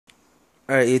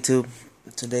Alright, YouTube,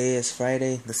 today is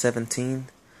Friday the 17th,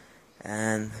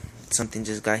 and something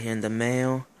just got here in the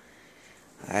mail.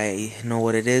 I know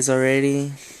what it is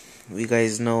already. You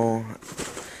guys know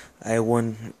I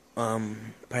won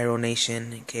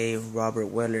Pyronation, aka Robert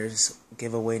Weller's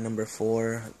giveaway number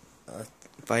 4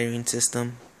 firing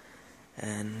system,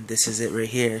 and this is it right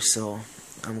here. So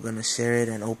I'm gonna share it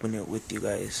and open it with you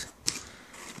guys.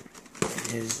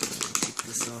 Here's, take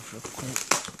this off real quick.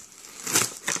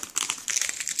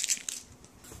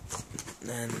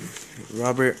 And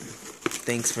Robert,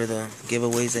 thanks for the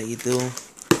giveaways that you do.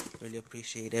 Really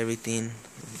appreciate everything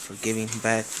for giving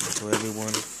back to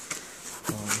everyone.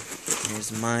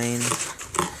 Here's mine.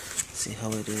 Let's see how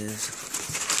it is.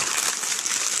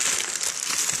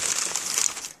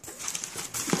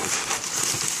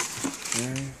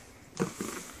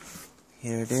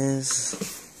 Here it is.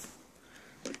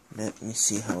 Let me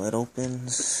see how it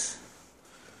opens.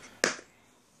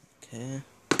 Okay.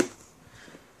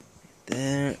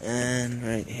 There and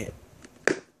right here.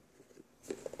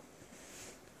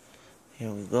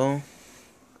 Here we go.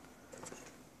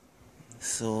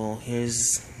 So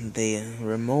here's the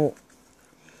remote.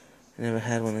 I never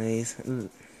had one of these. Ooh,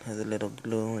 has a little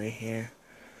glue right here.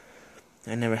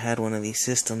 I never had one of these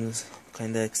systems.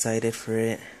 Kinda excited for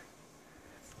it.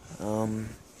 I don't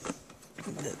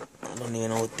even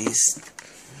know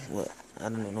I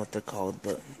don't even know what they're called,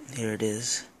 but here it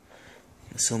is.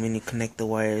 Assuming you connect the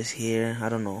wires here. I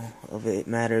don't know if it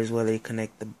matters whether you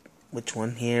connect which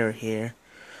one here or here.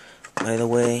 By the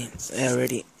way, I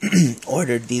already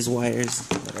ordered these wires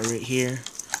that are right here.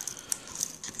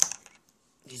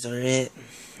 These are it.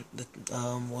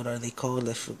 What are they called?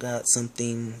 I forgot.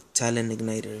 Something talent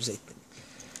igniters. I think.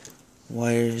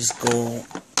 Wires go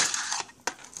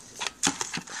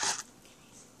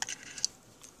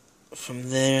from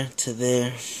there to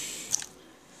there.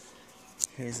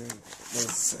 Here's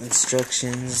those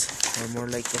instructions, or more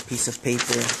like a piece of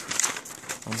paper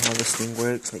on how this thing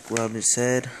works, like Robert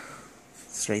said.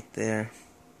 It's right there.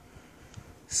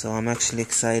 So I'm actually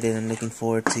excited and looking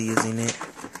forward to using it.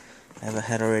 I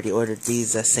had already ordered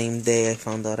these that same day I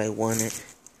found out I won it,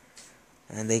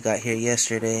 and they got here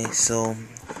yesterday. So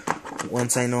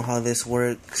once I know how this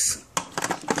works,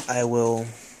 I will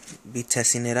be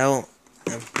testing it out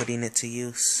and putting it to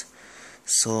use.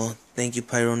 So thank you,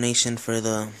 Pyronation, for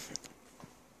the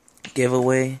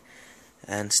giveaway,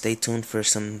 and stay tuned for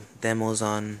some demos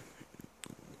that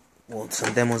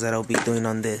I'll be doing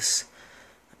on this,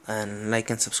 and like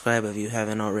and subscribe if you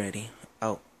haven't already.